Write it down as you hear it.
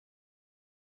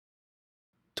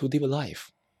To live a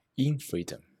life in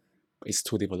freedom is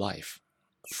to live a life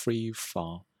free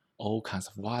from all kinds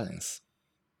of violence.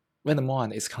 When the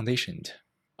mind is conditioned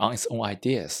on its own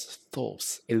ideas,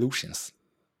 thoughts, illusions,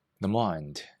 the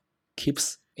mind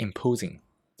keeps imposing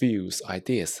views,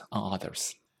 ideas on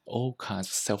others, all kinds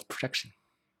of self-projection.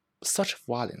 Such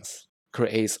violence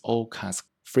creates all kinds of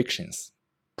frictions,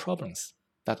 problems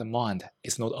that the mind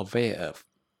is not aware of.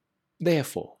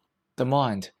 Therefore, the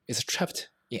mind is trapped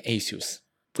in issues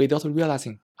without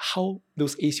realizing how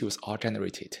those issues are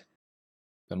generated.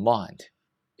 The mind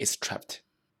is trapped.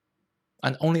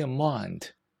 And only a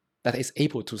mind that is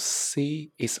able to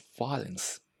see its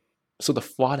violence, so the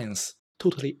violence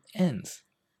totally ends.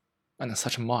 And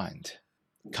such a mind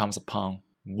comes upon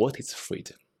what is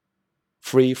freedom,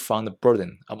 free from the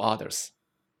burden of others,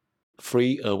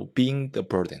 free of being the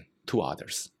burden to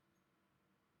others.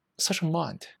 Such a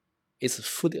mind is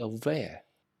fully aware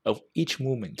of each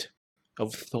movement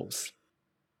of thoughts.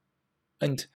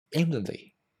 And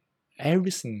inwardly,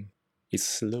 everything is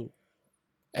slow.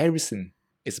 Everything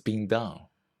is being done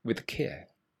with care,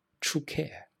 true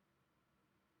care.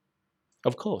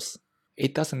 Of course,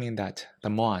 it doesn't mean that the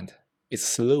mind is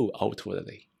slow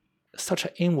outwardly. Such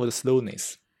an inward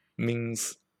slowness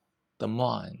means the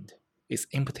mind is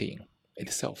emptying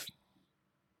itself.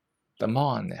 The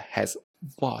mind has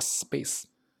vast space.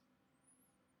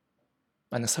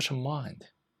 And such a mind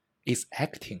is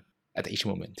acting at each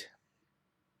moment.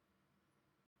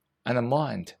 And a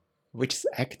mind which is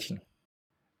acting,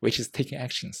 which is taking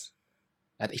actions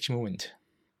at each moment,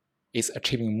 is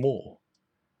achieving more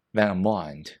than a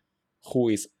mind who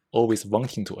is always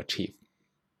wanting to achieve.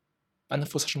 And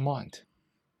for such a mind,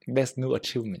 there's no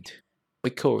achievement,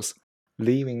 because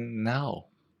living now,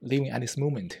 living at this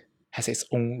moment, has its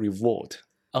own reward,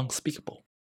 unspeakable.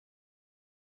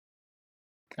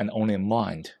 And only a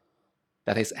mind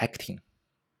that is acting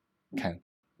can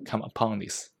come upon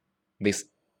this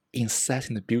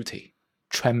incessant beauty,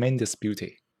 tremendous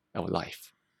beauty of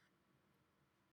life.